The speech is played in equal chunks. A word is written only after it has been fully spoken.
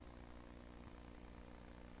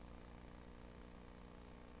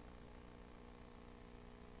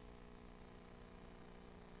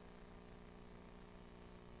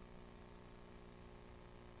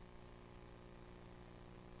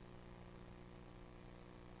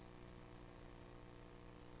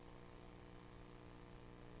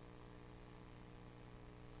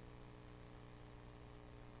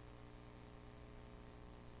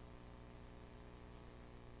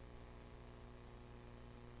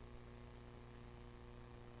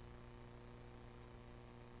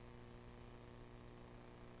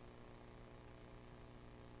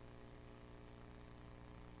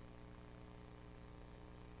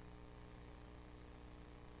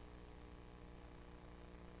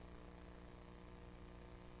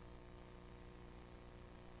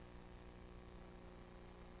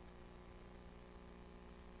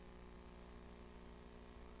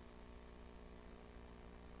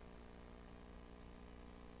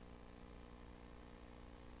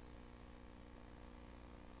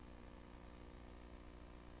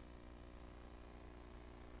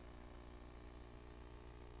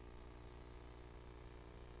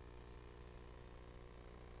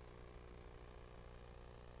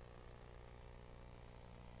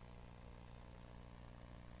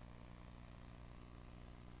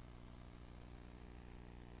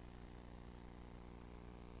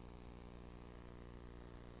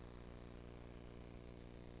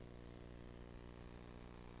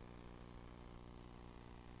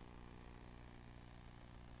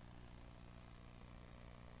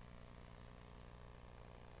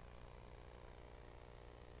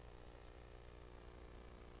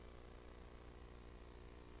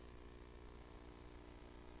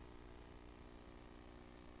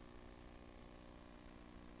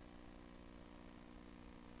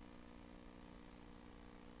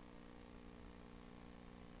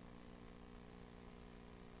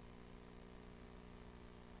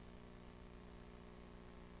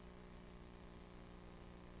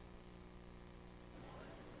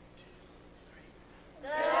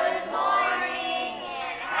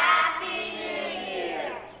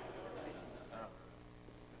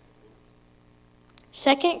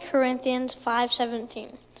2 Corinthians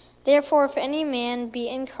 5:17. Therefore, if any man be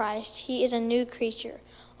in Christ, he is a new creature.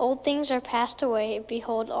 Old things are passed away.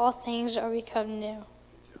 Behold, all things are become new.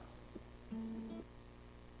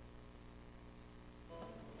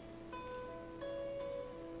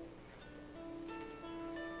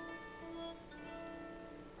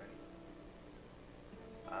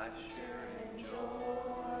 I sure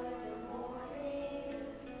enjoy the morning.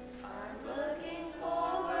 I'm looking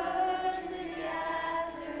forward to the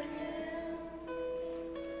afternoon.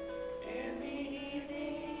 In the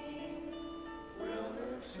evening, we'll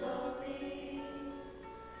move slowly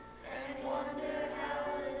and wonder how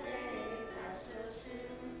the day passed so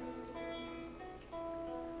soon.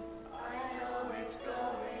 I know it's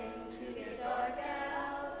going to get dark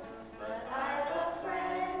out, but I've a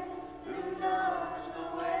friend who knows the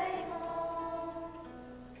way home.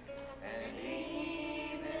 And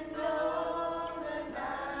even though the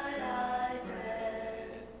night I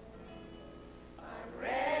dread, I'm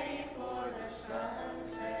ready for the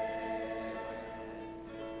sunset.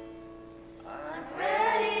 I'm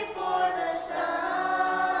ready for the sunset.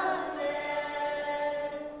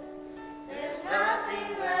 There's nothing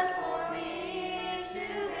left for me to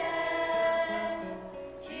get.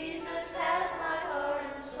 Jesus has my heart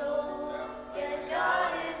and soul. Yes,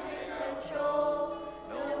 God is in control.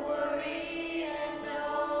 No worry and no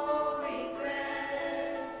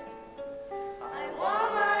regrets. I want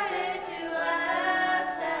my day to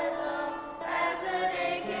last as long as the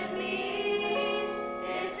day can be.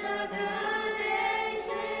 It's a good day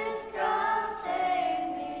since God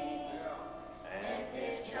saved me. And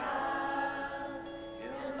His child,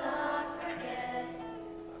 He'll not forget.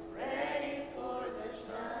 I'm ready for the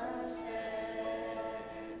sunset.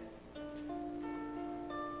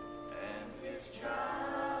 And His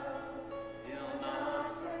child, He'll not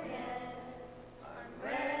forget. I'm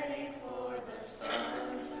ready for the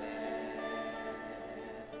sunset.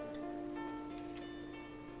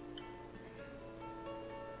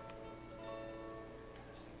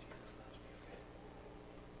 Jesus loves me, okay?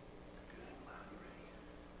 Good, loud, you ready?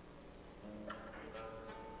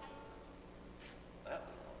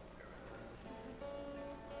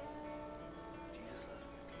 Jesus loves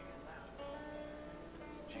me, okay? Good, loud.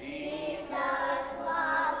 Jesus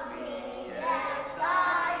loves me, yes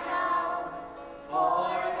I know,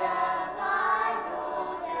 for the Bible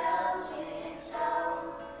tells me so.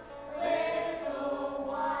 Little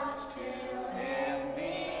ones to Him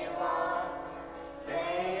belong.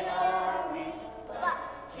 They are weak, but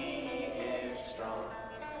He is strong.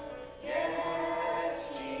 Yes,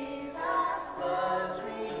 Jesus loves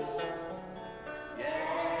me.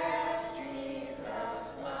 Yes, Jesus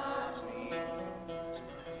loves me.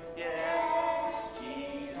 Yes,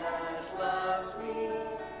 Jesus loves me.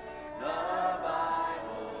 The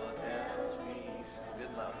Bible tells me so.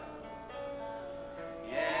 Good love.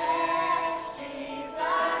 Yes,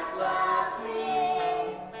 Jesus loves me.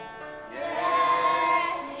 Yes,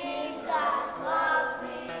 Jesus loves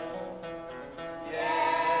me.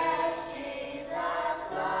 Yes, Jesus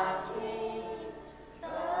loves me.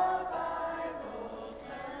 The Bible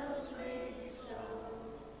tells me so.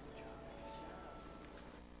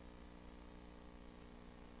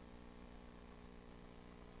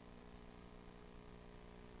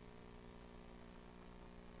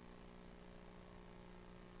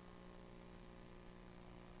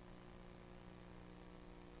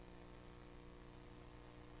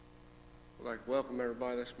 I'd like to welcome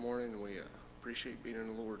everybody this morning. We appreciate being in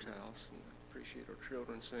the Lord's house and appreciate our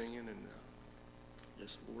children singing and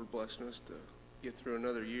just the Lord blessing us to get through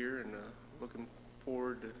another year and looking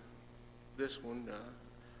forward to this one.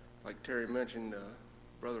 Like Terry mentioned,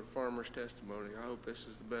 Brother Farmer's testimony. I hope this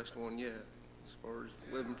is the best one yet as far as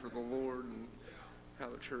living for the Lord and how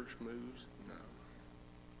the church moves. And,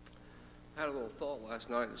 I had a little thought last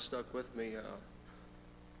night that stuck with me.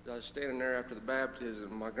 I was standing there after the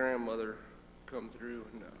baptism. My grandmother come through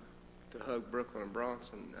and to hug Brooklyn and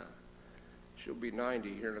Bronson. She'll be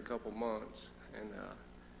 90 here in a couple months, and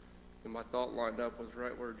my thought lined up with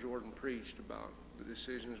right where Jordan preached about the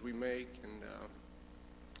decisions we make and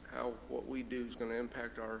how what we do is going to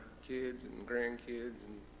impact our kids and grandkids.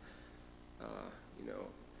 And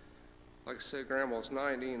like I said, Grandma's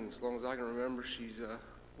 90, and as long as I can remember, she's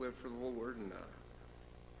lived for the Lord. And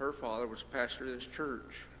her father was pastor of this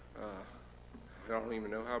church. I don't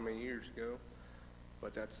even know how many years ago,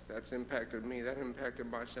 but that's impacted me. That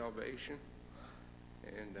impacted my salvation.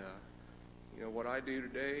 And what I do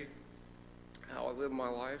today, how I live my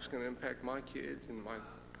life is going to impact my kids and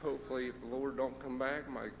hopefully, if the Lord don't come back,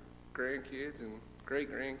 my grandkids and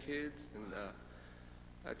great grandkids. And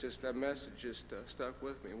that message just stuck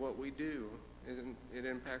with me. What we do, it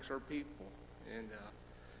impacts our people, and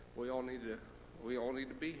we all need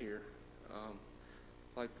to be here,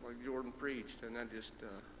 like Jordan preached, and that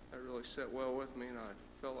really sat well with me, and I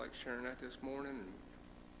felt like sharing that this morning. And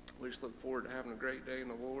we just look forward to having a great day in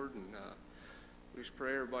the Lord, and we just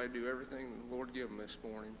pray everybody do everything the Lord give them this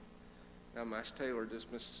morning. Now, Master Taylor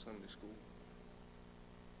dismisses Sunday school.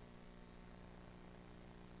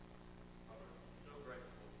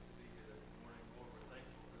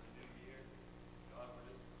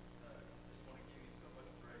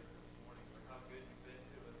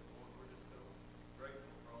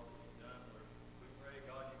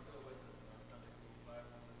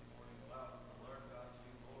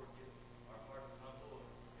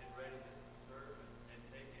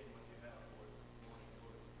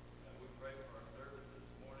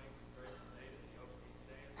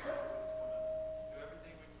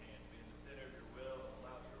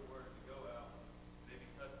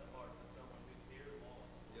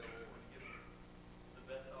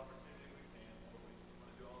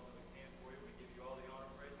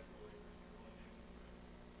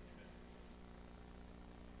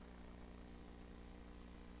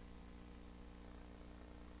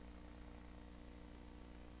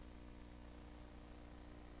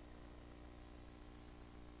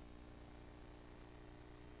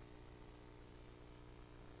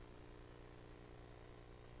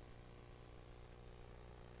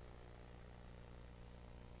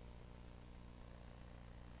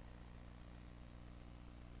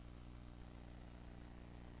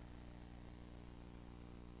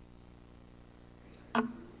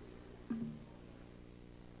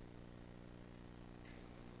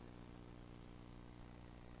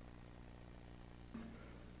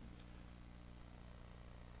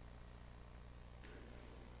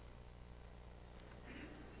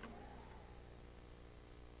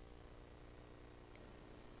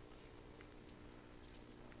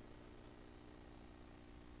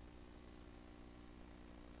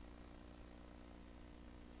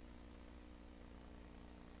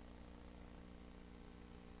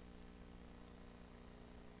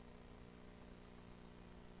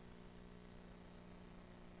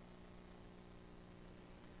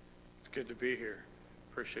 Good to be here.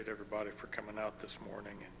 Appreciate everybody for coming out this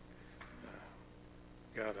morning, and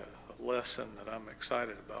got a lesson that I'm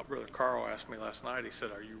excited about. Brother Carl asked me last night, he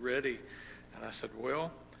said, "Are you ready?" And I said,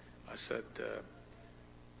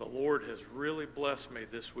 the Lord has really blessed me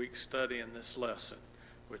this week studying this lesson,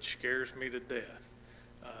 which scares me to death,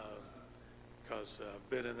 because I've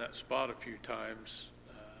been in that spot a few times,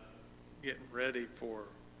 getting ready for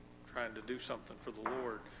trying to do something for the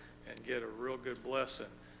Lord and get a real good blessing.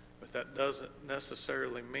 But that doesn't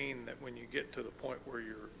necessarily mean that when you get to the point where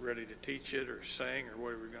you're ready to teach it or sing or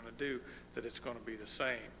whatever you're going to do, that it's going to be the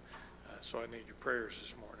same. So I need your prayers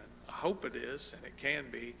this morning. I hope it is, and it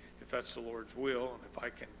can be, if that's the Lord's will, and if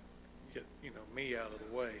I can get me out of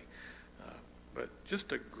the way. But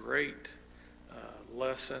just a great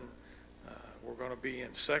lesson. We're going to be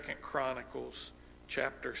in 2 Chronicles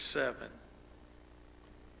chapter 7.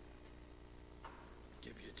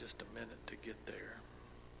 Give you just a minute to get there.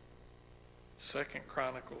 2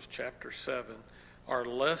 Chronicles chapter 7. Our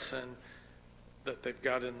lesson that they've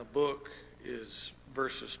got in the book is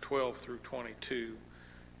verses 12 through 22.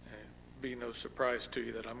 And be no surprise to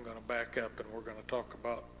you that I'm going to back up and we're going to talk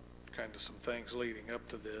about kind of some things leading up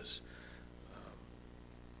to this.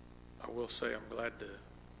 I will say I'm glad to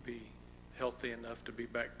be healthy enough to be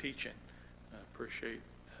back teaching. I appreciate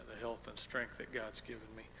the health and strength that God's given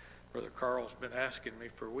me. Brother Carl's been asking me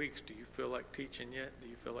for weeks, do you feel like teaching yet? Do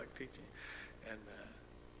you feel like teaching? And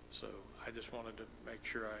so I just wanted to make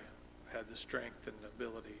sure I had the strength and the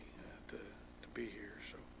ability to be here.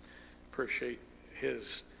 So appreciate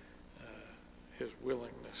his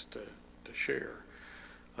willingness to share.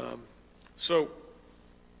 So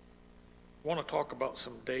I want to talk about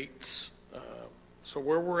some dates. So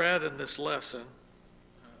where we're at in this lesson,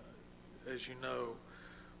 as you know,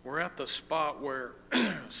 we're at the spot where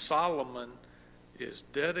Solomon is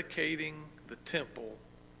dedicating the temple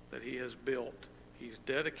that he has built. He's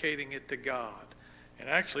dedicating it to God. And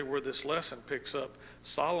actually where this lesson picks up,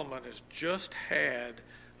 Solomon has just had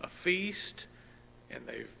a feast, and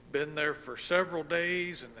they've been there for several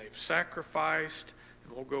days, and they've sacrificed,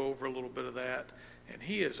 and we'll go over a little bit of that. And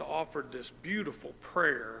he has offered this beautiful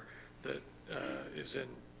prayer that is in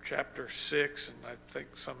chapter 6, and I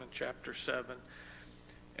think some in chapter 7.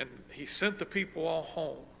 And he sent the people all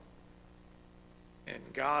home, and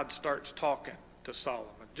God starts talking to Solomon.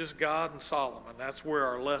 Just God and Solomon. That's where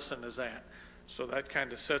our lesson is at. So that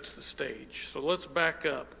kind of sets the stage. So let's back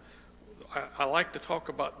up. I like to talk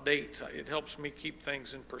about dates. It helps me keep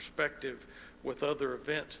things in perspective with other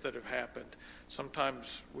events that have happened.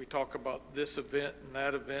 Sometimes we talk about this event and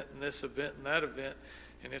that event and this event and that event,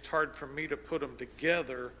 and it's hard for me to put them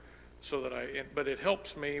together but it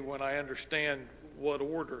helps me when I understand what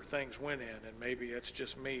order things went in, and maybe it's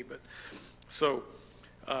just me. But so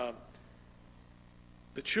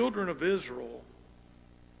the children of Israel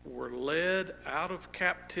were led out of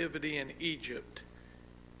captivity in Egypt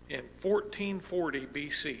in 1440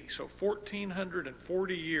 BC. So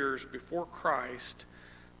 1440 years before Christ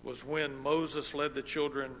was when Moses led the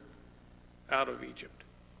children out of Egypt.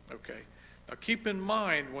 Okay. Now keep in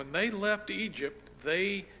mind, when they left Egypt,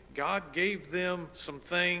 God gave them some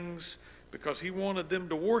things because he wanted them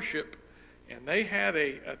to worship, and they had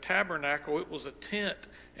a tabernacle. It was a tent,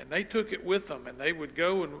 and they took it with them, and they would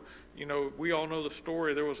go and, we all know the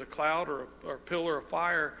story. There was a cloud or a pillar of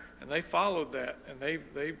fire, and they followed that, and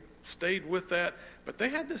they stayed with that. But they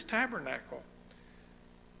had this tabernacle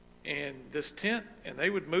and this tent, and they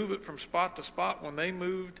would move it from spot to spot. When they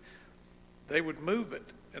moved, they would move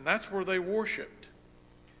it, and that's where they worshiped.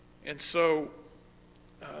 And so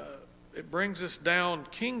it brings us down.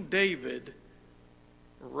 King David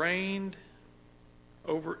reigned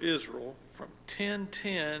over Israel from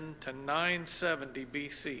 1010 to 970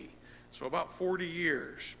 BC, so about 40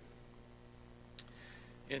 years.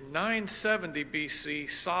 In 970 BC,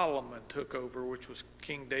 Solomon took over, which was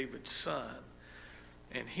King David's son,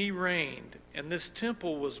 and he reigned, and this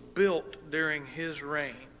temple was built during his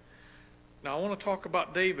reign. Now, I want to talk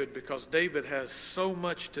about David because David has so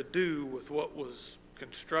much to do with what was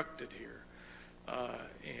constructed here,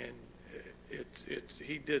 and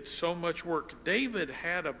he did so much work. David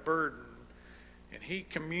had a burden, and he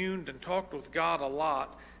communed and talked with God a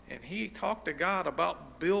lot, and he talked to God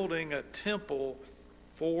about building a temple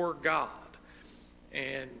for God.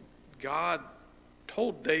 And God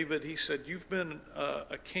told David, he said, you've been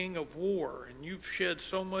a king of war, and you've shed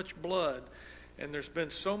so much blood, and there's been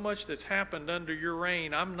so much that's happened under your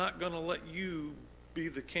reign. I'm not going to let you be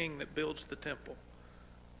the king that builds the temple.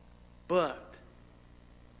 But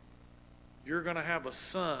you're going to have a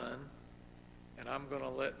son, and I'm going to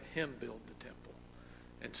let him build the temple.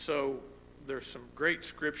 And so there's some great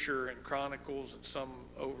scripture in Chronicles and some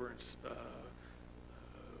over in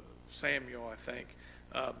Samuel, I think,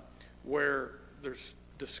 where there's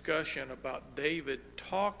discussion about David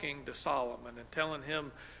talking to Solomon and telling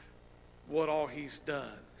him what all he's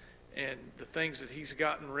done and the things that he's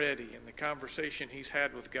gotten ready and the conversation he's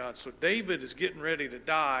had with God. So David is getting ready to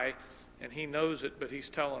die, and he knows it, but he's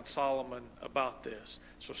telling Solomon about this.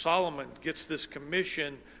 So Solomon gets this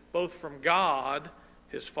commission both from God,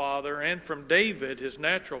 his father, and from David, his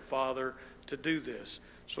natural father, to do this.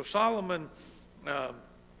 So Solomon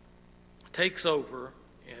takes over,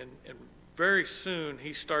 and very soon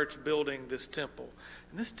he starts building this temple.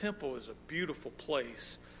 And this temple is a beautiful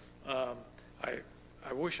place.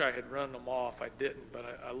 I wish I had run them off. I didn't,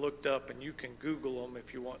 but I looked up, and you can Google them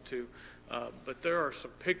if you want to. But there are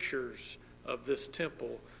some pictures of this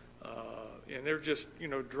temple, and they're just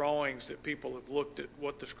drawings that people have looked at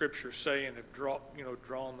what the scriptures say and have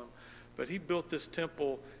drawn them. But he built this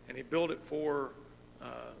temple, and he built it for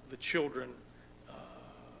the children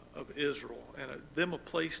of Israel, and them a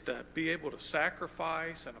place to be able to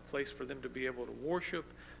sacrifice, and a place for them to be able to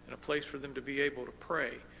worship, and a place for them to be able to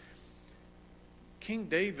pray. King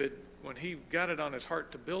David, when he got it on his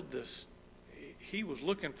heart to build this, he was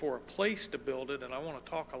looking for a place to build it, and I want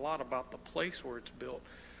to talk a lot about the place where it's built.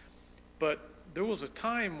 But there was a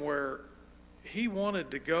time where he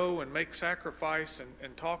wanted to go and make sacrifice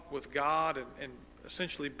and talk with God and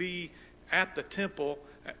essentially be at the temple,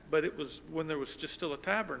 but it was when there was just still a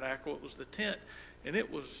tabernacle. It was the tent, and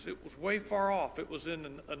it was way far off. It was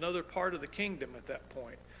in another part of the kingdom at that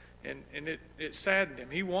point. And it saddened him.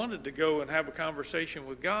 He wanted to go and have a conversation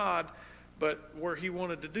with God, but where he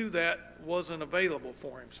wanted to do that wasn't available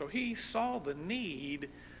for him. So he saw the need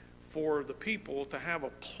for the people to have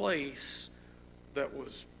a place that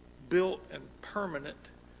was built and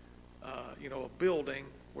permanent, a building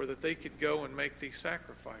where that they could go and make these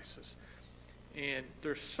sacrifices. And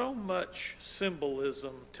there's so much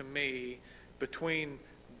symbolism to me between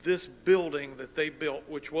this building that they built,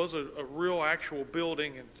 which was a real actual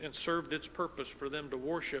building and served its purpose for them to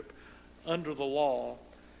worship under the law,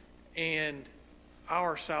 and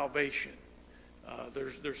our salvation.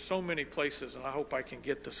 There's so many places, and I hope I can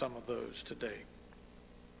get to some of those today.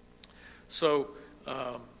 So,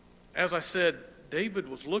 as I said, David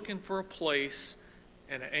was looking for a place,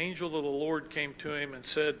 and an angel of the Lord came to him and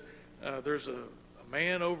said, there's a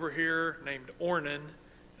man over here named Ornan,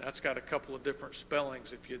 That's got a couple of different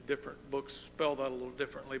spellings. If you different books spell that a little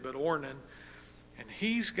differently, but Ornan, and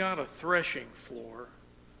he's got a threshing floor,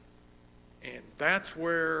 and that's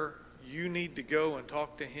where you need to go and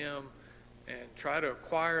talk to him and try to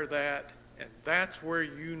acquire that, and that's where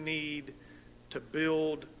you need to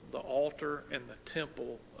build the altar and the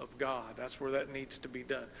temple of God. That's where that needs to be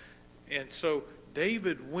done. And so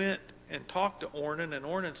David went and talked to Ornan, and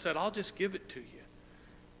Ornan said, I'll just give it to you.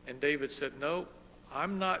 And David said, no,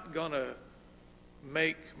 I'm not going to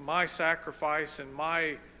make my sacrifice and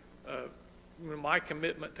my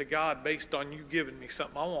commitment to God based on you giving me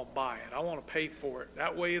something. I want to buy it. I want to pay for it.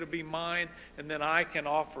 That way it'll be mine, and then I can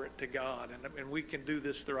offer it to God, and we can do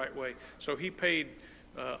this the right way. So he paid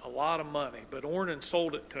a lot of money, but Ornan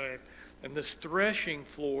sold it to him. And this threshing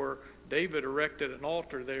floor, David erected an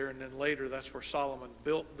altar there, and then later that's where Solomon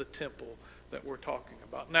built the temple that we're talking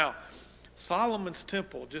about. Now, Solomon's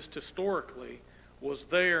temple, just historically, was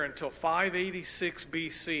there until 586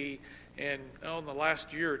 BC, and in the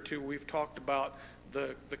last year or two we've talked about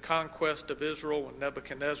the conquest of Israel when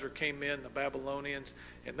Nebuchadnezzar came in, the Babylonians,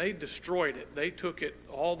 and they destroyed it. They took it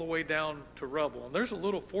all the way down to rubble. And there's a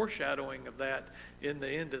little foreshadowing of that in the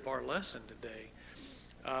end of our lesson today.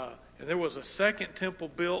 And there was a second temple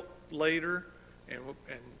built later, and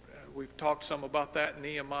we've talked some about that in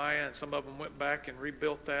Nehemiah, and some of them went back and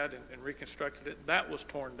rebuilt that and reconstructed it. That was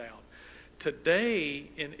torn down. Today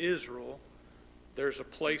in Israel, there's a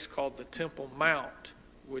place called the Temple Mount,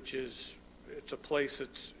 which is, it's a place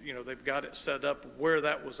that's, they've got it set up where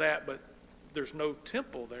that was at, but there's no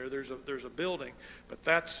temple there. There's a building, but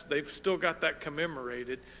they've still got that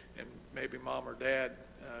commemorated. And maybe Mom or Dad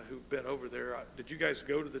who've been over there, did you guys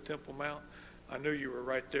go to the Temple Mount? I knew you were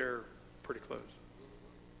right there, pretty close.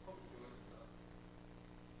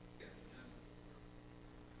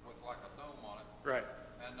 With like a dome on it. Right.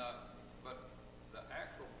 And but the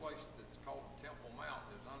actual place that's called Temple Mount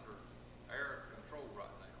is under Arab control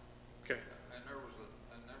right now. Okay. And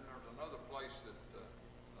then there's another place that the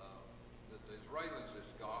Israelis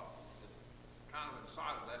has got, that's kind of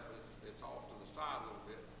inside of that, but it's off to the side a little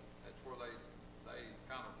bit. That's where they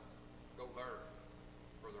kind of go there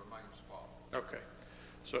for their main spot. Okay.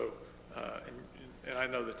 So, and I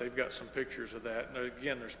know that they've got some pictures of that. And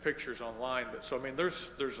again, there's pictures online, but so I mean,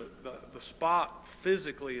 the spot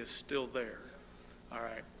physically is still there. All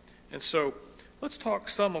right. And so, let's talk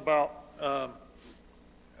some about.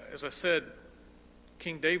 As I said,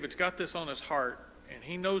 King David's got this on his heart, and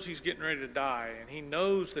he knows he's getting ready to die, and he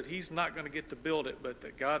knows that he's not going to get to build it, but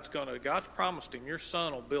that God's promised him, your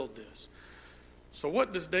son will build this. So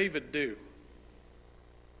what does David do?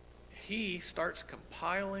 He starts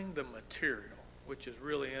compiling the material, which is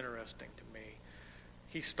really interesting to me.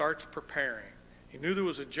 He starts preparing. He knew there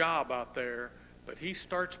was a job out there, but he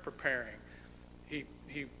starts preparing. He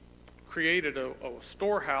created a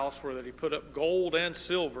storehouse where that he put up gold and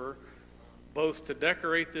silver, both to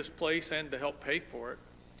decorate this place and to help pay for it.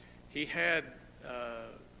 He had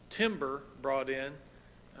timber brought in,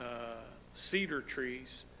 cedar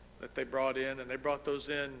trees that they brought in, and they brought those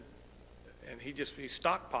in, and he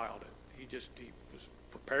stockpiled it. He was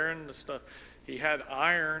preparing the stuff. He had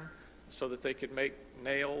iron so that they could make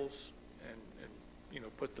nails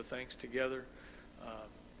and put the things together.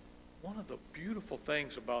 One of the beautiful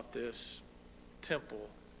things about this temple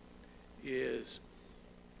is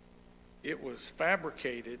it was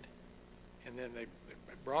fabricated, and then they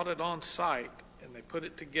brought it on site and they put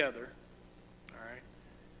it together. All right,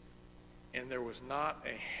 and there was not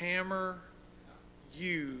a hammer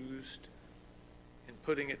used in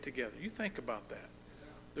putting it together. You think about that.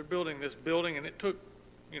 They're building this building, and it took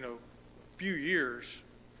a few years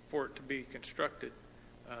for it to be constructed.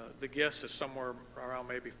 The guess is somewhere around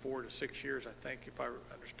maybe 4 to 6 years, I think, if I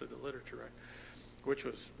understood the literature right, which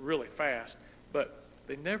was really fast. But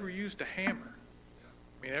they never used a hammer.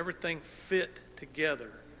 I mean, everything fit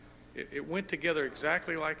together. It went together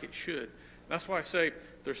exactly like it should. That's why I say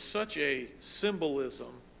there's such a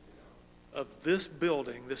symbolism of this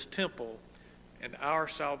building, this temple, and our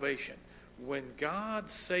salvation. When God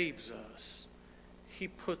saves us, he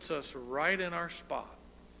puts us right in our spot.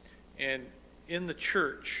 And in the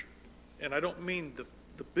church, and I don't mean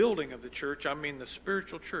the building of the church, I mean the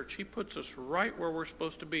spiritual church. He puts us right where we're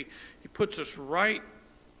supposed to be. He puts us right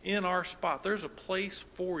in our spot. There's a place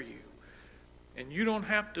for you. And you don't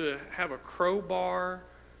have to have a crowbar,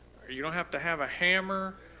 or you don't have to have a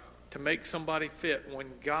hammer to make somebody fit. When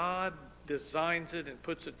God designs it and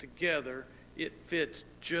puts it together, it fits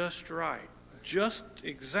just right, just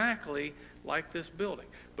exactly like this building.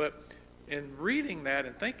 But in reading that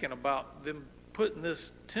and thinking about them putting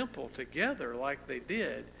this temple together like they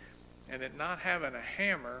did, and it not having a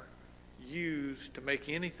hammer used to make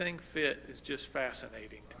anything fit is just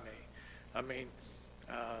fascinating to me. I mean,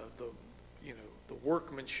 the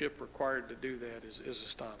workmanship required to do that is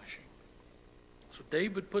astonishing. So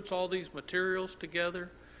David puts all these materials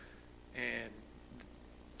together and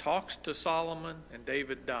talks to Solomon, and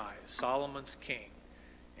David dies. Solomon's king,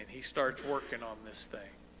 and he starts working on this thing.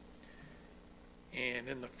 And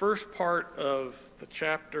in the first part of the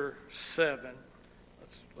chapter 7,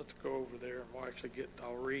 let's go over there, and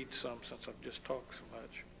I'll read some since I've just talked so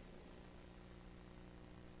much.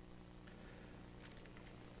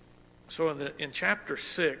 So in chapter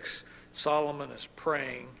 6, Solomon is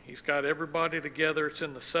praying. He's got everybody together. It's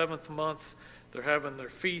in the 7th month. They're having their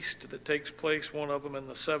feast that takes place, one of them in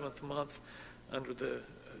the 7th month under the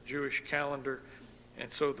Jewish calendar.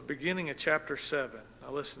 And so the beginning of chapter 7,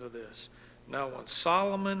 now listen to this. Now when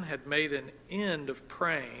Solomon had made an end of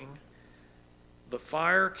praying, the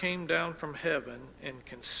fire came down from heaven and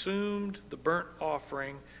consumed the burnt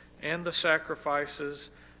offering and the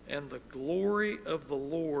sacrifices, and the glory of the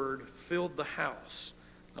Lord filled the house.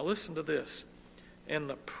 Now listen to this. And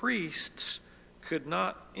the priests could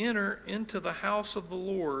not enter into the house of the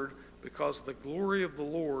Lord because the glory of the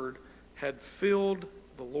Lord had filled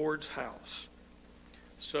the Lord's house.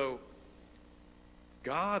 So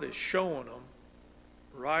God is showing them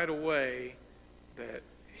right away that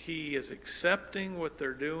he is accepting what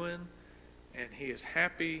they're doing, and he is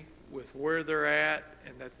happy with where they're at,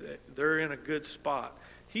 and that they're in a good spot.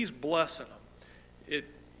 He's blessing them.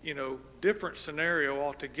 Different scenario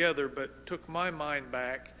altogether, but took my mind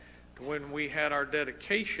back to when we had our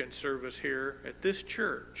dedication service here at this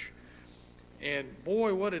church. And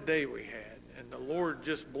boy, what a day we had. And the Lord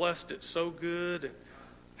just blessed it so good. And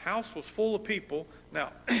house was full of people.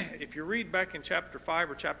 Now, if you read back in chapter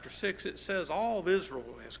 5 or chapter 6, it says all of Israel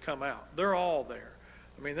has come out. They're all there.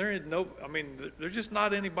 I mean, there's just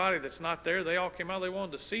not anybody that's not there. They all came out. They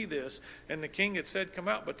wanted to see this, and the king had said, come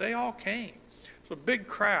out, but they all came. So a big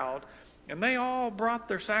crowd, and they all brought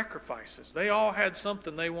their sacrifices. They all had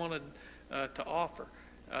something they wanted to offer.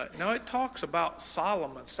 Now, it talks about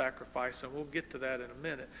Solomon's sacrifice, and we'll get to that in a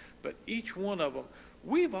minute, but each one of them,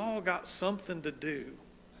 we've all got something to do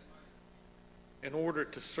in order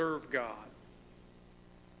to serve God.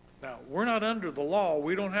 Now, we're not under the law.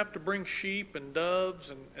 We don't have to bring sheep and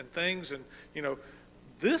doves and things. And,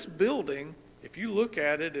 this building, if you look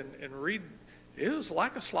at it and read, it was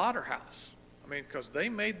like a slaughterhouse. I mean, because they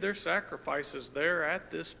made their sacrifices there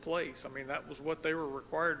at this place. I mean, that was what they were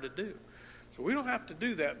required to do. So we don't have to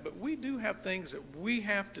do that, but we do have things that we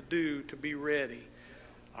have to do to be ready.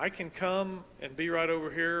 I can come and be right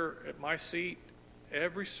over here at my seat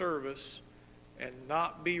every service and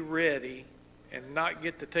not be ready and not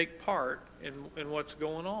get to take part in what's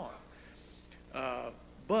going on.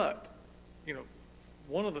 But,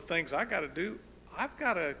 one of the things I got to do, I've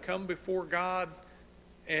got to come before God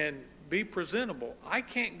and be presentable. I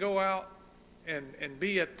can't go out and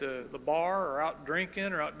be at the bar or out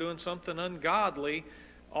drinking or out doing something ungodly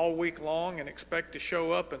all week long and expect to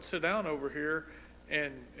show up and sit down over here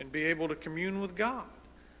and be able to commune with God.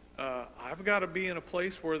 I've got to be in a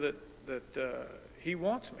place where that he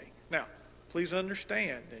wants me. Now, please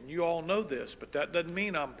understand, and you all know this, but that doesn't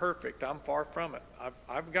mean I'm perfect. I'm far from it.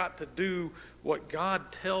 I've got to do what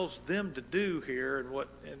God tells them to do here, and what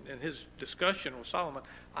in his discussion with Solomon,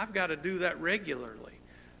 I've got to do that regularly.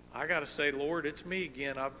 I got to say, Lord, it's me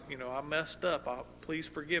again. I messed up. Please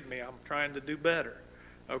forgive me. I'm trying to do better.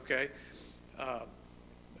 Okay,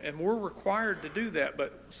 and we're required to do that.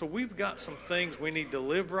 But so we've got some things we need to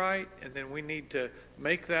live right, and then we need to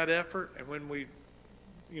make that effort. And when we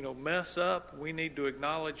mess up, we need to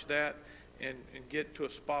acknowledge that and get to a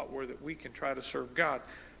spot where that we can try to serve God.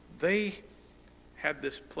 They had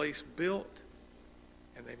this place built,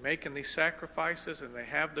 and they're making these sacrifices, and they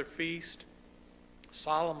have their feast.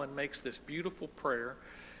 Solomon makes this beautiful prayer,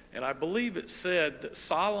 and I believe it said that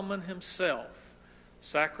Solomon himself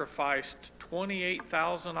sacrificed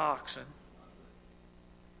 28,000 oxen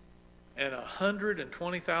and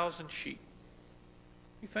 120,000 sheep.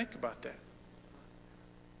 You think about that.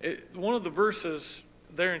 One of the verses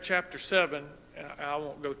there in chapter 7, I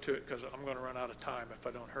won't go to it because I'm going to run out of time if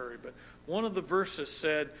I don't hurry, but one of the verses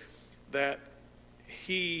said that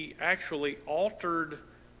he actually altered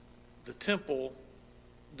the temple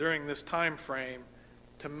during this time frame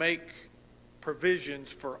to make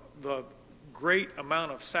provisions for the great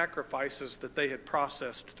amount of sacrifices that they had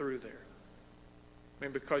processed through there. I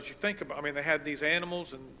mean, because you think about, they had these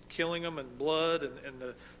animals and killing them and blood,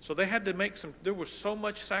 so they had to make there was so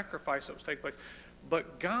much sacrifice that was taking place.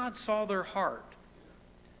 But God saw their heart.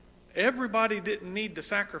 everybody didn't need to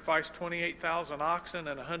sacrifice 28,000 oxen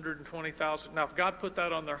and 120,000. Now, if God put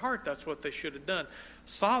that on their heart, that's what they should have done.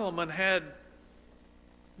 Solomon had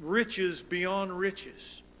riches beyond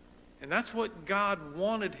riches. And that's what God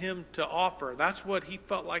wanted him to offer. That's what he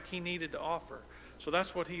felt like he needed to offer. So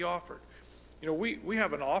that's what he offered. You know, we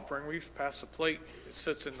have an offering. We used to pass the plate. It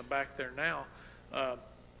sits in the back there now.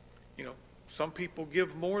 You know, some people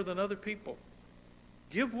give more than other people.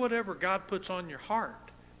 Give whatever God puts on your heart.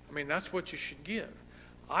 I mean, that's what you should give.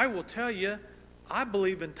 I will tell you, I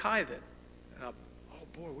believe in tithing. Oh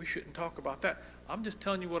boy, we shouldn't talk about that. I'm just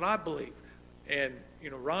telling you what I believe. And, you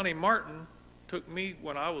know, Ronnie Martin took me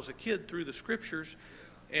when I was a kid through the scriptures,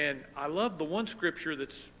 and I love the one scripture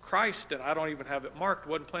that's Christ, and I don't even have it marked,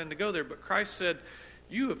 wasn't planning to go there, but Christ said,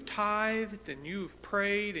 you have tithed and you've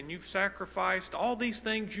prayed and you've sacrificed, all these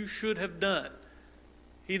things you should have done.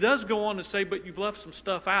 He does go on to say, but you've left some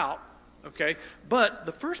stuff out, okay? But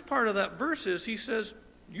the first part of that verse is, he says,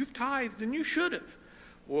 you've tithed and you should have.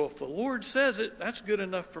 Well, if the Lord says it, that's good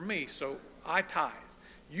enough for me, so I tithe.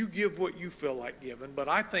 You give what you feel like giving, but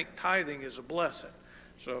I think tithing is a blessing.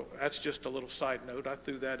 So that's just a little side note. I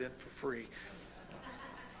threw that in for free.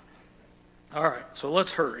 All right, so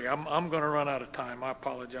let's hurry. I'm going to run out of time. I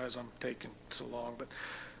apologize I'm taking so long.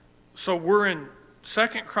 So we're in 2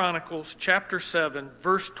 Chronicles chapter 7,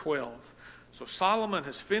 verse 12. So Solomon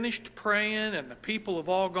has finished praying, and the people have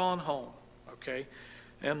all gone home. Okay?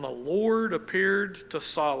 And the Lord appeared to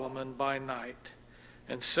Solomon by night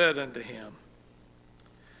and said unto him,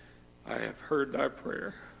 I have heard thy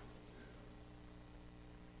prayer.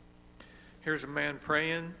 Here's a man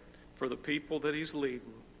praying for the people that he's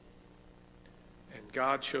leading. And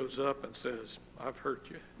God shows up and says, I've heard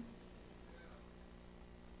you.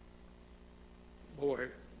 Boy,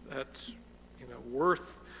 that's, you know,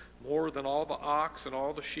 worth more than all the ox and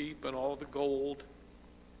all the sheep and all the gold.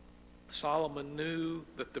 Solomon knew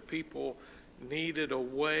that the people needed a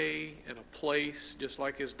way and a place, just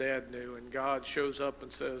like his dad knew, and God shows up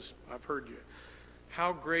and says, I've heard you.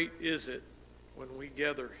 How great is it when we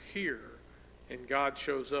gather here and God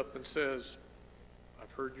shows up and says,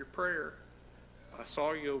 I've heard your prayer. I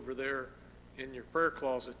saw you over there in your prayer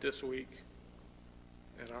closet this week,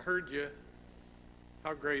 and I heard you.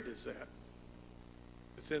 How great is that?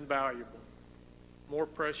 It's invaluable, more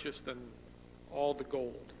precious than all the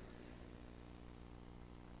gold.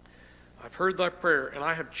 I've heard thy prayer, and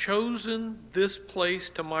I have chosen this place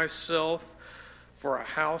to myself for a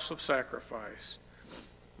house of sacrifice.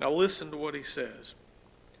 Now listen to what he says.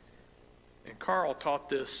 And Carl taught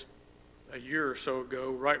this a year or so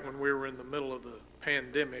ago, right when we were in the middle of the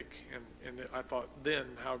pandemic, and I thought then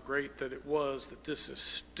how great that it was that this is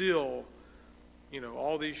still, you know,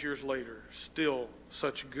 all these years later, still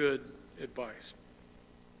such good advice.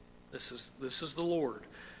 This is the Lord.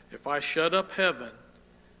 If I shut up heaven,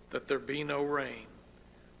 that there be no rain,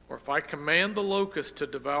 or if I command the locust to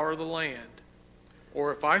devour the land,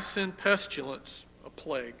 or if I send pestilence, a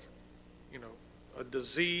plague, you know, a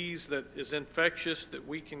disease that is infectious that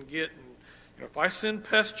we can get, and you know, if I send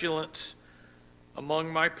pestilence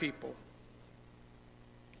among my people,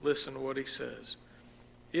 listen to what he says.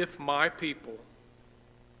 If my people,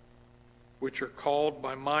 which are called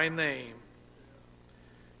by my name,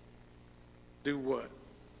 do what?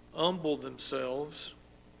 Humble themselves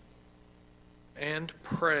and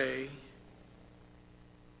pray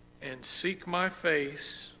and seek my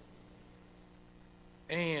face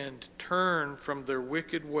and turn from their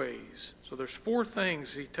wicked ways. So there's 4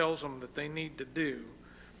 things he tells them that they need to do.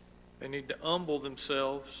 They need to humble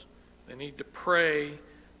themselves. They need to pray.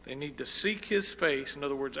 They need to seek his face. In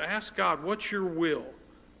other words, ask God, what's your will?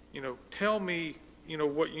 You know, tell me, you know,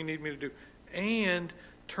 what you need me to do. And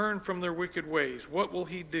turn from their wicked ways. What will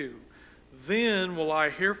he do? Then will I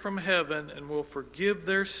hear from heaven and will forgive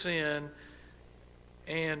their sin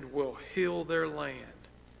and will heal their land.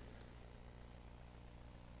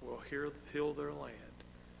 Will heal their land.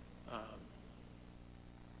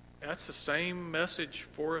 That's the same message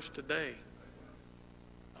for us today.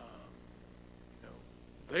 You know,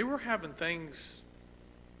 they were having things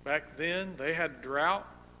back then. They had drought.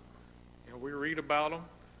 You know, we read about them.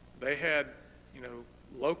 They had, you know,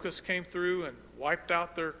 locusts came through and wiped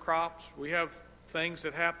out their crops. We have things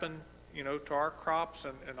that happen, you know, to our crops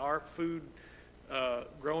and our food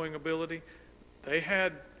growing ability. They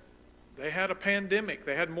had a pandemic.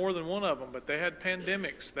 They had more than one of them, but they had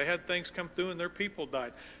pandemics. They had things come through and their people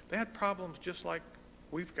died. They had problems just like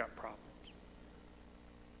we've got problems.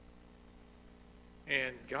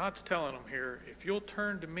 And God's telling them here, if you'll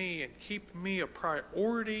turn to me and keep me a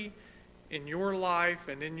priority in your life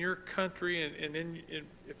and in your country, and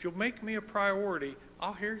if you'll make me a priority,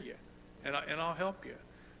 I'll hear you, and I'll help you.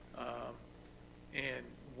 And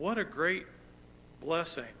what a great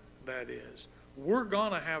blessing that is. We're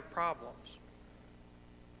going to have problems.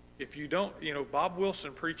 If you don't, Bob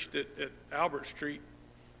Wilson preached at Albert Street.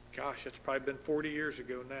 Gosh, it's probably been 40 years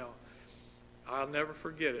ago now. I'll never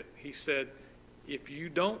forget it. He said, if you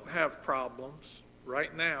don't have problems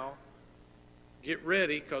right now, get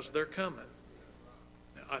ready because they're coming.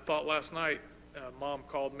 I thought last night, Mom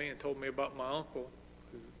called me and told me about my uncle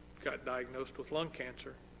who got diagnosed with lung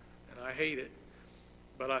cancer, and I hate it.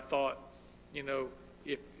 But I thought,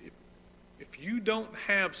 if you don't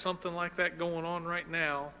have something like that going on right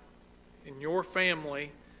now in your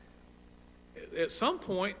family, at some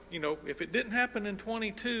point, if it didn't happen in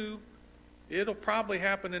 22, it'll probably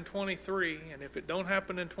happen in 23. And if it don't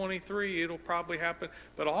happen in 23, it'll probably happen.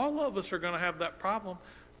 But all of us are going to have that problem.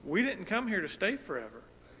 We didn't come here to stay forever.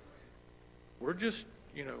 We're just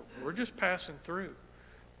passing through.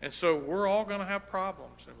 And so we're all going to have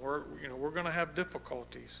problems, and we're going to have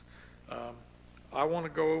difficulties. I want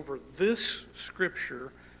to go over this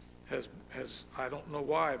scripture. Has I don't know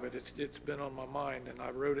why, but it's been on my mind, and I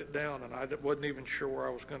wrote it down, and I wasn't even sure where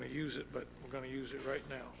I was going to use it, but we're going to use it right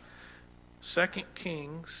now. 2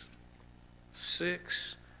 Kings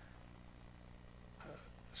 6.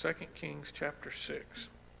 2 Kings chapter 6.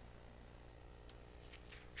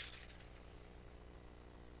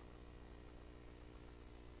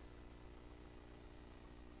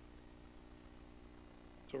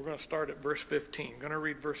 So we're going to start at verse 15. I'm going to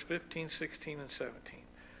read verse 15, 16, and 17.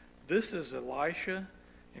 This is Elisha,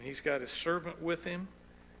 and he's got his servant with him.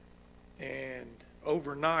 And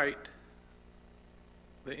overnight,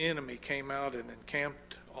 the enemy came out and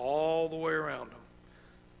encamped all the way around him.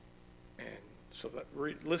 And so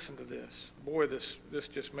listen to this. Boy, this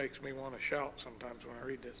just makes me want to shout sometimes when I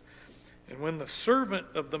read this. And when the servant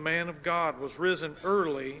of the man of God was risen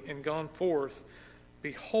early and gone forth,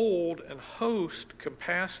 behold, an host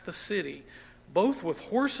compassed the city, both with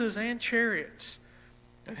horses and chariots.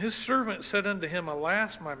 And his servant said unto him,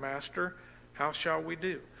 Alas, my master, how shall we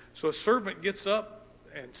do? So a servant gets up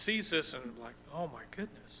and sees this and like, oh my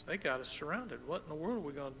goodness, they got us surrounded. What in the world are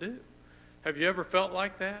we going to do? Have you ever felt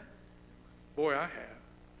like that? Boy, I have.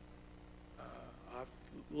 I've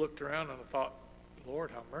looked around and I thought,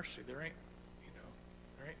 Lord, have mercy. There ain't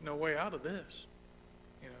no way out of this.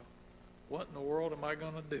 What in the world am I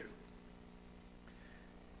going to do?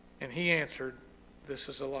 And he answered, this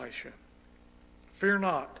is Elisha, Fear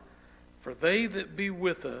not, for they that be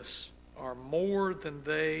with us are more than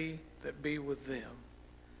they that be with them.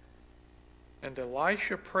 And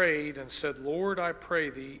Elisha prayed and said, Lord, I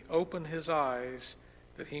pray thee, open his eyes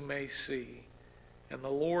that he may see. And the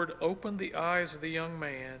Lord opened the eyes of the young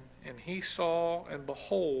man, and he saw, and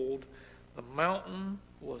behold, the mountain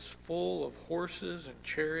was full of horses and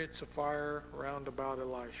chariots of fire round about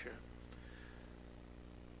Elisha.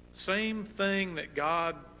 Same thing that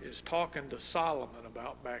God is talking to Solomon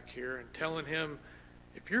about back here and telling him,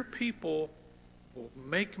 if your people will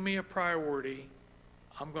make me a priority,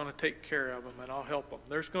 I'm going to take care of them and I'll help them.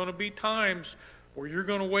 There's going to be times where you're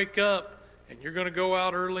going to wake up and you're going to go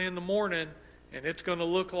out early in the morning and it's going to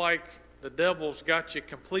look like the devil's got you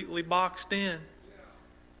completely boxed in.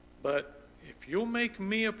 But if you'll make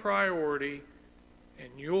me a priority and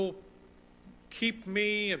you'll keep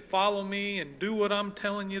me and follow me and do what I'm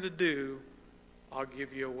telling you to do, I'll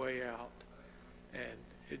give you a way out. And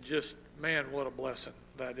it just, man, what a blessing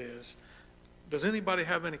that is. Does anybody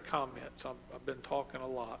have any comments? I've been talking a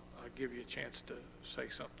lot. I'll give you a chance to say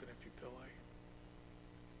something if you feel like it.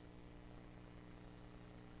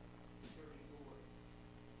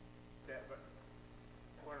 That, but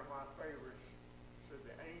one of my favorites said,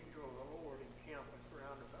 the angel of the Lord encampeth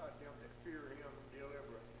round about them that fear him and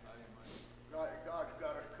deliver us. God's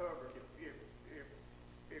got us covered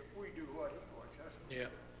if we do what he wants us to do. Yeah.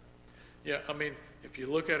 Yeah, I mean, if you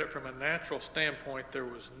look at it from a natural standpoint, there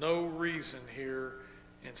was no reason here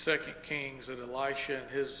in 2 Kings that Elisha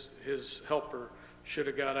and his helper should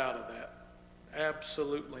have got out of that.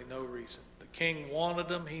 Absolutely no reason. The king wanted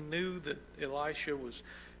him. He knew that Elisha was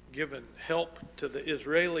giving help to the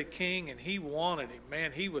Israeli king, and he wanted him.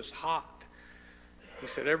 Man, he was hot. He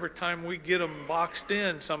said, every time we get them boxed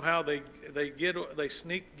in, somehow they get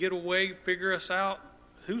away, figure us out.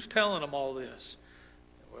 Who's telling them all this?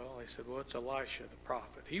 Well, they said, well, it's Elisha, the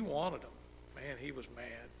prophet. He wanted him. Man, he was mad.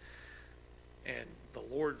 And the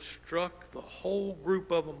Lord struck the whole group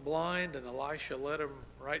of them blind, and Elisha led them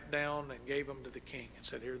right down and gave them to the king and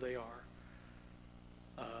said, here they are.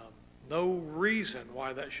 No reason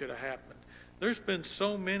why that should have happened. There's been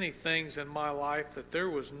so many things in my life that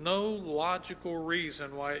there was no logical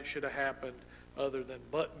reason why it should have happened other than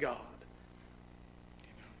but God.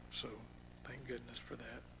 So thank goodness for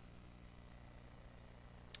that.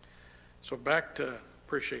 So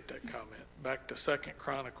appreciate that comment. Back to 2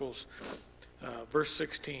 Chronicles, verse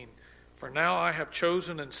 16. For now I have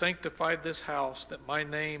chosen and sanctified this house, that my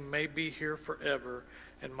name may be here forever,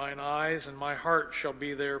 and mine eyes and my heart shall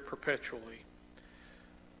be there perpetually.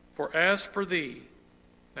 For as for thee,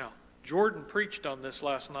 now Jordan preached on this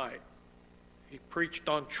last night. He preached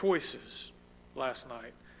on choices last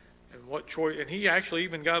night. And what choice, and he actually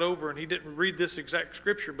even got over, and he didn't read this exact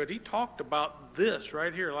scripture, but he talked about this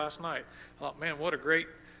right here last night. I thought, man, what a great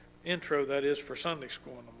intro that is for Sunday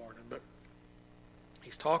school in the morning. But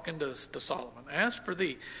he's talking to Solomon. As for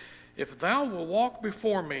thee, if thou wilt walk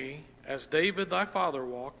before me, as David thy father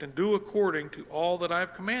walked, and do according to all that I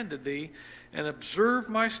have commanded thee, and observe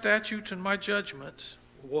my statutes and my judgments,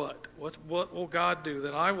 what will God do?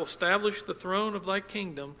 Then I will establish the throne of thy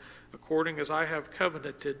kingdom, according as I have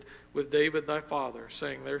covenanted with David thy father,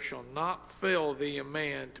 saying, there shall not fail thee a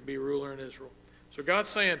man to be ruler in Israel. So God's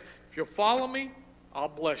saying, if you'll follow me, I'll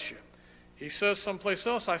bless you. He says someplace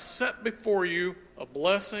else, I set before you a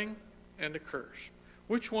blessing and a curse.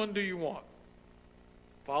 Which one do you want?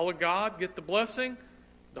 Follow God, get the blessing.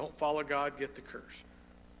 Don't follow God, get the curse.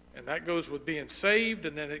 And that goes with being saved,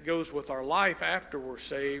 and then it goes with our life after we're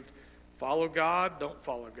saved. Follow God, don't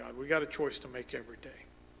follow God. We got a choice to make every day.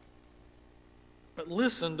 But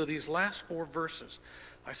listen to these last 4 verses.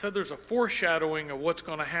 I said there's a foreshadowing of what's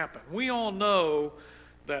going to happen. We all know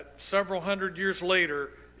that several hundred years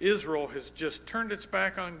later, Israel has just turned its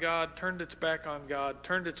back on God, turned its back on God,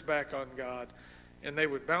 turned its back on God. And they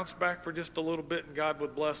would bounce back for just a little bit, and God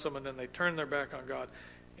would bless them, and then they turn their back on God.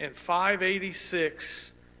 In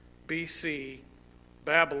 586 BC,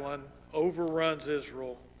 Babylon overruns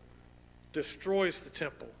Israel, destroys the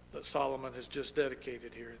temple that Solomon has just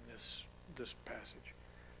dedicated here in this passage.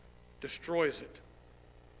 Destroys it.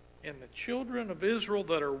 And the children of Israel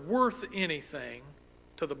that are worth anything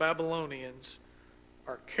to the Babylonians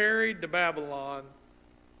are carried to Babylon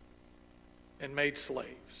and made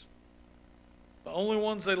slaves. The only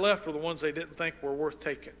ones they left were the ones they didn't think were worth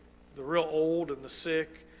taking. The real old and the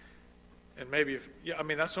sick. And maybe,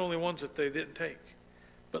 that's the only ones that they didn't take.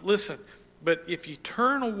 But listen, but if you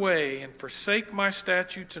turn away and forsake my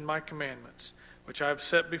statutes and my commandments, which I have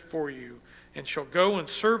set before you, and shall go and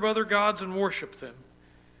serve other gods and worship them,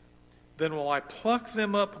 then will I pluck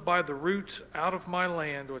them up by the roots out of my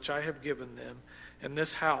land which I have given them, and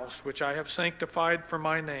this house which I have sanctified for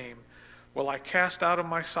my name, will I cast out of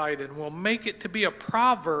my sight, and will make it to be a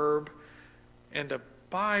proverb and a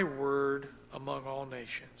byword among all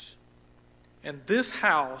nations. And this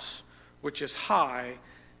house which is high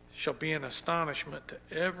shall be an astonishment to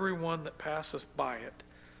every one that passeth by it,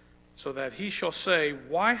 so that he shall say,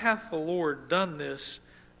 why hath the Lord done this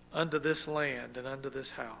unto this land and unto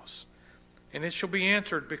this house? And it shall be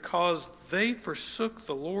answered, because they forsook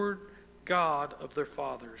the Lord God of their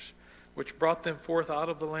fathers, which brought them forth out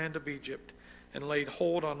of the land of Egypt, and laid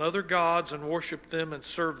hold on other gods, and worshipped them, and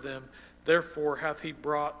served them. Therefore hath he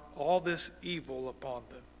brought all this evil upon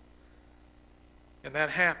them. And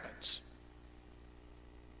that happens.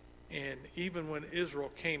 And even when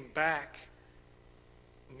Israel came back,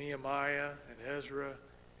 Nehemiah and Ezra,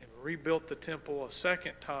 and rebuilt the temple a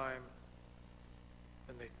second time,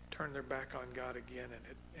 and they turned their back on God again,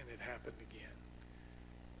 and it happened again.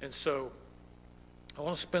 And so I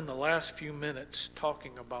want to spend the last few minutes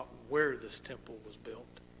talking about where this temple was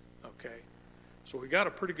built. Okay? So we got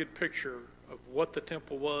a pretty good picture of what the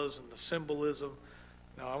temple was and the symbolism.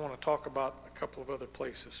 Now I want to talk about a couple of other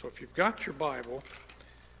places. So if you've got your Bible,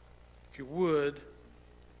 if you would.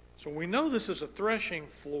 So we know this is a threshing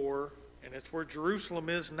floor, and it's where Jerusalem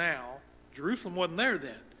is now. Jerusalem wasn't there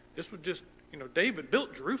then. This was just, David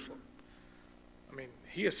built Jerusalem.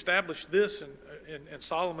 He established this, and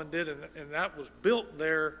Solomon did, and that was built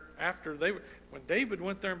there after when David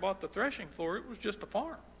went there and bought the threshing floor, it was just a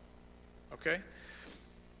farm. Okay?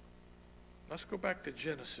 Let's go back to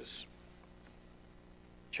Genesis,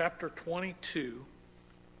 chapter 22.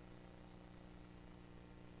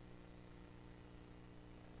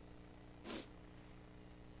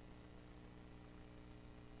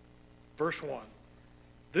 Verse 1.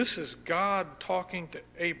 This is God talking to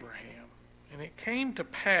Abraham. And it came to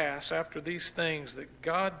pass after these things that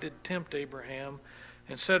God did tempt Abraham,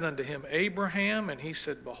 and said unto him, Abraham, and he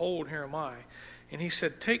said, Behold, here am I. And he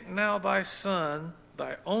said, Take now thy son,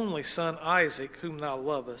 thy only son Isaac, whom thou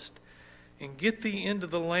lovest, and get thee into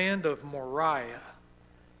the land of Moriah,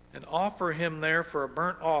 and offer him there for a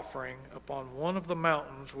burnt offering upon one of the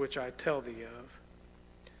mountains which I tell thee of.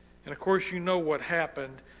 And of course, you know what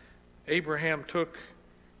happened. Abraham took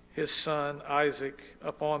his son Isaac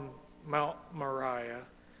up on Mount Moriah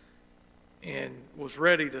and was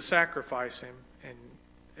ready to sacrifice him. And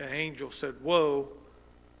an angel said, "Whoa,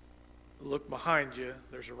 look behind you.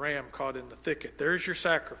 There's a ram caught in the thicket. There's your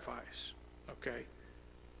sacrifice." Okay.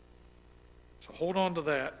 So hold on to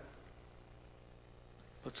that.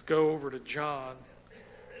 Let's go over to John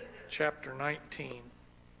chapter 19.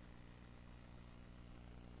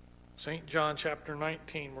 St. John chapter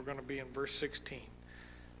 19, we're going to be in verse 16.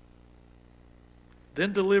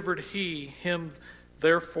 Then delivered he him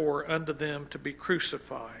therefore unto them to be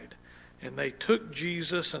crucified. And they took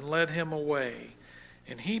Jesus and led him away.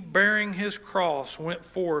 And he, bearing his cross, went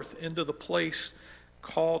forth into the place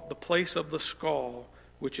called the place of the skull,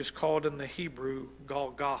 which is called in the Hebrew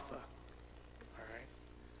Golgotha. All right.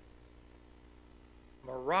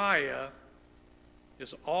 Moriah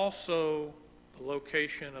is also the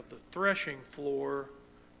location of the threshing floor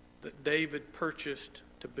that David purchased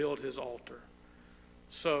to build his altar.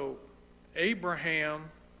 So Abraham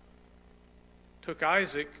took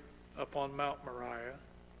Isaac up on Mount Moriah,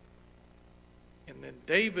 and then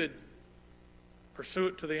David,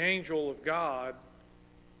 pursuant to the angel of God,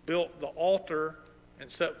 built the altar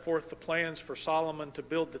and set forth the plans for Solomon to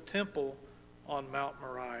build the temple on Mount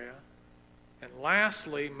Moriah. And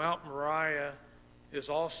lastly, Mount Moriah is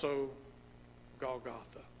also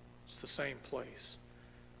Golgotha. It's the same place.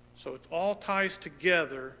 So it all ties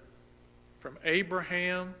together from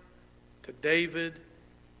Abraham to David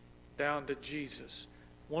down to Jesus.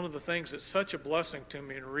 One of the things that's such a blessing to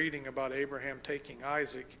me in reading about Abraham taking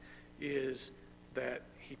Isaac is that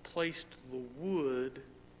he placed the wood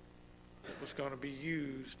that was going to be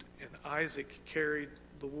used, and Isaac carried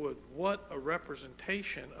the wood. What a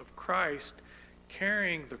representation of Christ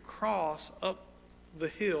carrying the cross up the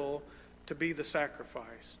hill to be the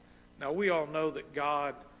sacrifice. Now, we all know that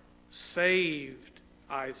God saved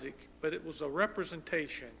Isaac, but it was a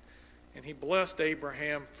representation, and he blessed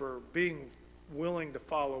Abraham for being willing to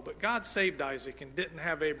follow. But God saved Isaac and didn't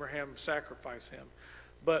have Abraham sacrifice him.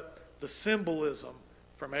 But the symbolism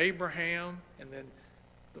from Abraham, and then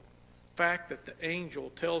the fact that the angel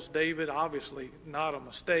tells David, obviously not a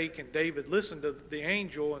mistake, and David listened to the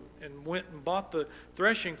angel and went and bought the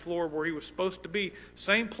threshing floor where he was supposed to be,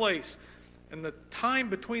 same place. And the time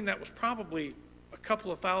between that was probably a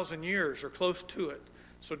couple of thousand years or close to it.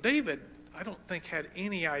 So David, I don't think, had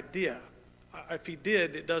any idea. If he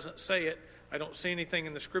did, it doesn't say it. I don't see anything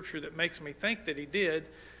in the scripture that makes me think that he did.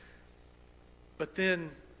 But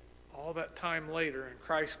then all that time later, and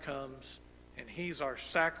Christ comes, and he's our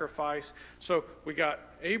sacrifice. So we got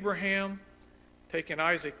Abraham taking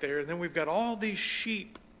Isaac there, and then we've got all these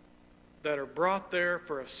sheep that are brought there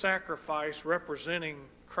for a sacrifice representing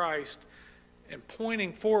Christ and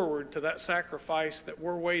pointing forward to that sacrifice that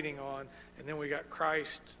we're waiting on. And then we got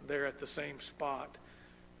Christ there at the same spot,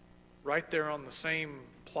 right there on the same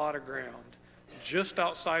plot of ground, just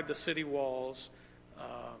outside the city walls,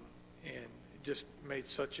 and it just made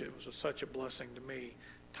it was such a blessing to me,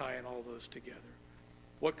 tying all those together.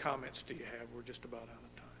 What comments do you have? We're just about out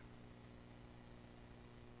of time.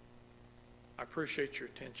 I appreciate your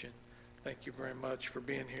attention. Thank you very much for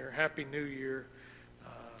being here. Happy New Year.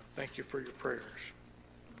 Thank you for your prayers.